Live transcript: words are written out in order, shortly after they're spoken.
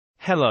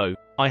Hello,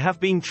 I have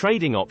been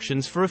trading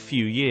options for a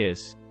few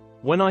years.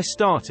 When I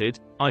started,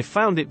 I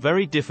found it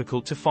very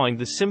difficult to find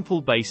the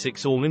simple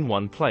basics all in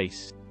one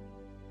place.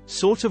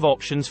 Sort of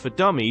options for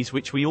dummies,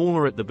 which we all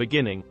are at the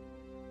beginning.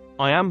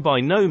 I am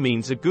by no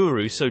means a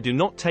guru, so do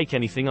not take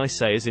anything I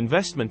say as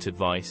investment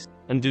advice,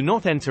 and do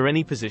not enter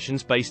any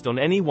positions based on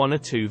any one or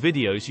two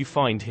videos you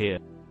find here.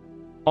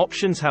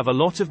 Options have a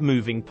lot of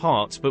moving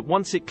parts, but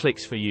once it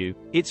clicks for you,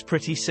 it's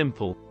pretty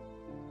simple.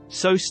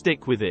 So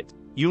stick with it.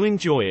 You'll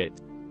enjoy it.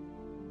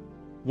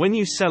 When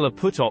you sell a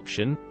put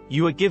option,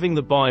 you are giving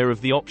the buyer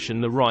of the option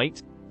the right,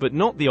 but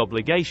not the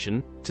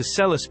obligation, to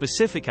sell a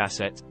specific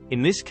asset,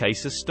 in this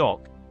case a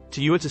stock,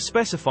 to you at a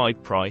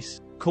specified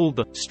price, called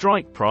the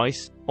strike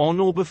price,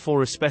 on or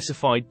before a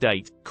specified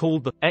date,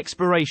 called the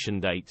expiration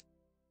date.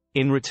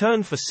 In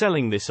return for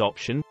selling this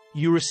option,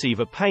 you receive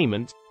a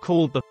payment,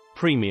 called the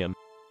premium.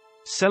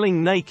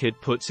 Selling naked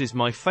puts is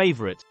my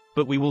favorite,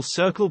 but we will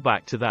circle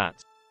back to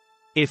that.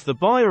 If the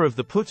buyer of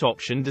the put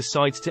option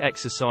decides to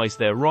exercise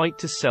their right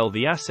to sell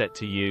the asset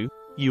to you,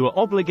 you are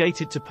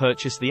obligated to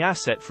purchase the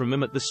asset from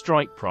them at the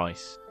strike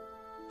price.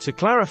 To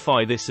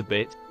clarify this a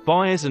bit,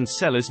 buyers and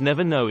sellers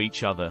never know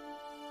each other.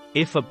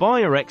 If a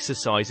buyer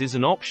exercises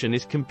an option,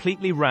 is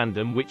completely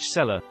random which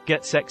seller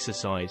gets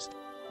exercised.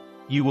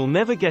 You will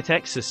never get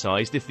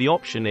exercised if the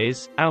option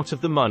is out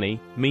of the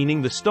money,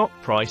 meaning the stock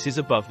price is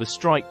above the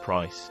strike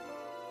price.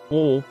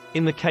 Or,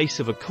 in the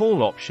case of a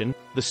call option,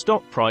 the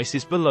stock price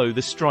is below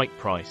the strike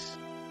price.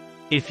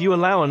 If you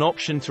allow an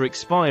option to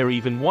expire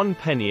even 1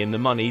 penny in the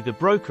money, the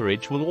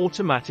brokerage will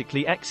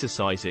automatically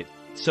exercise it,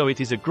 so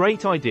it is a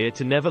great idea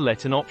to never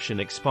let an option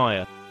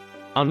expire.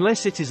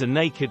 Unless it is a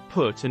naked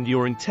put and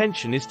your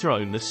intention is to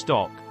own the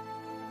stock.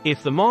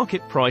 If the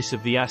market price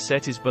of the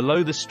asset is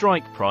below the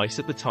strike price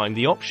at the time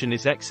the option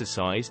is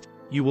exercised,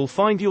 you will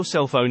find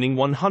yourself owning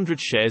 100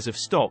 shares of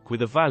stock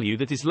with a value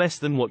that is less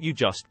than what you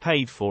just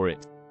paid for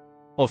it.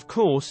 Of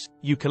course,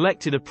 you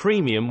collected a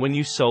premium when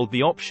you sold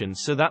the option,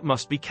 so that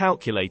must be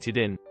calculated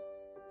in.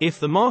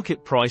 If the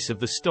market price of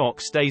the stock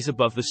stays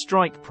above the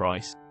strike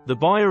price, the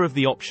buyer of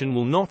the option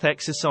will not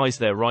exercise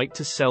their right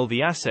to sell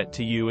the asset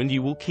to you, and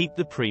you will keep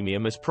the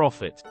premium as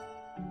profit.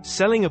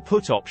 Selling a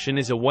put option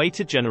is a way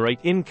to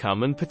generate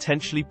income and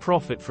potentially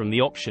profit from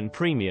the option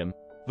premium,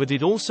 but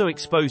it also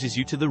exposes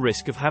you to the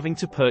risk of having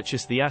to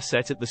purchase the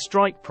asset at the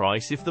strike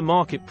price if the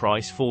market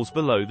price falls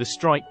below the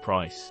strike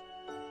price.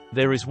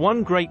 There is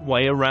one great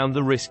way around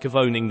the risk of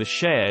owning the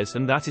shares,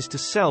 and that is to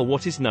sell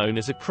what is known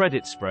as a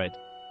credit spread.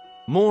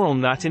 More on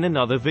that in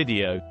another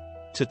video.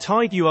 To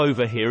tide you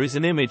over, here is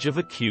an image of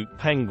a cute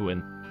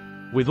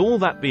penguin. With all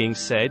that being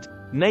said,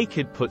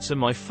 naked puts are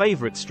my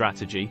favorite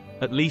strategy,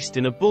 at least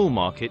in a bull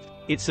market.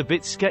 It's a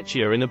bit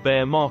sketchier in a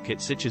bear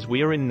market such as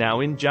we are in now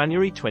in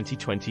January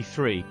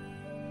 2023.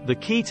 The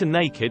key to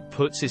naked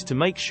puts is to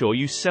make sure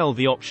you sell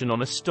the option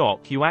on a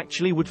stock you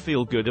actually would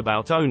feel good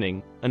about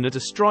owning, and at a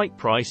strike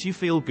price you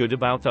feel good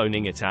about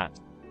owning it at.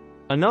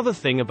 Another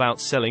thing about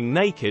selling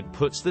naked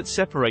puts that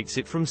separates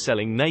it from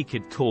selling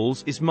naked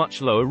calls is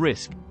much lower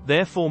risk,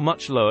 therefore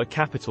much lower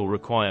capital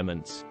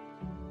requirements.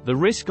 The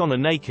risk on a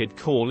naked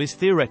call is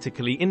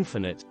theoretically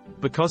infinite,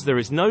 because there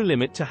is no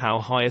limit to how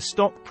high a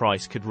stock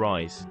price could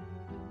rise.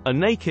 A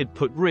naked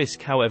put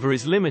risk, however,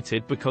 is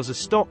limited because a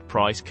stock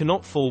price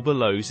cannot fall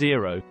below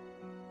zero.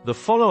 The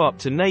follow-up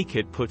to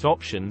naked put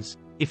options,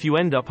 if you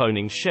end up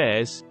owning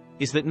shares,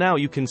 is that now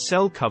you can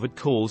sell covered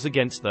calls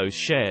against those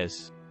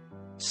shares.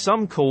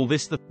 Some call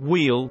this the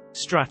wheel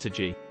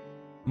strategy.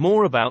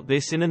 More about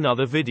this in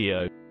another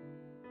video.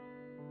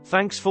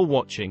 Thanks for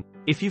watching.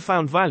 If you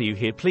found value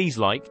here, please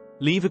like,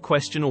 leave a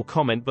question or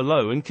comment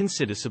below and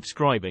consider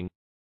subscribing.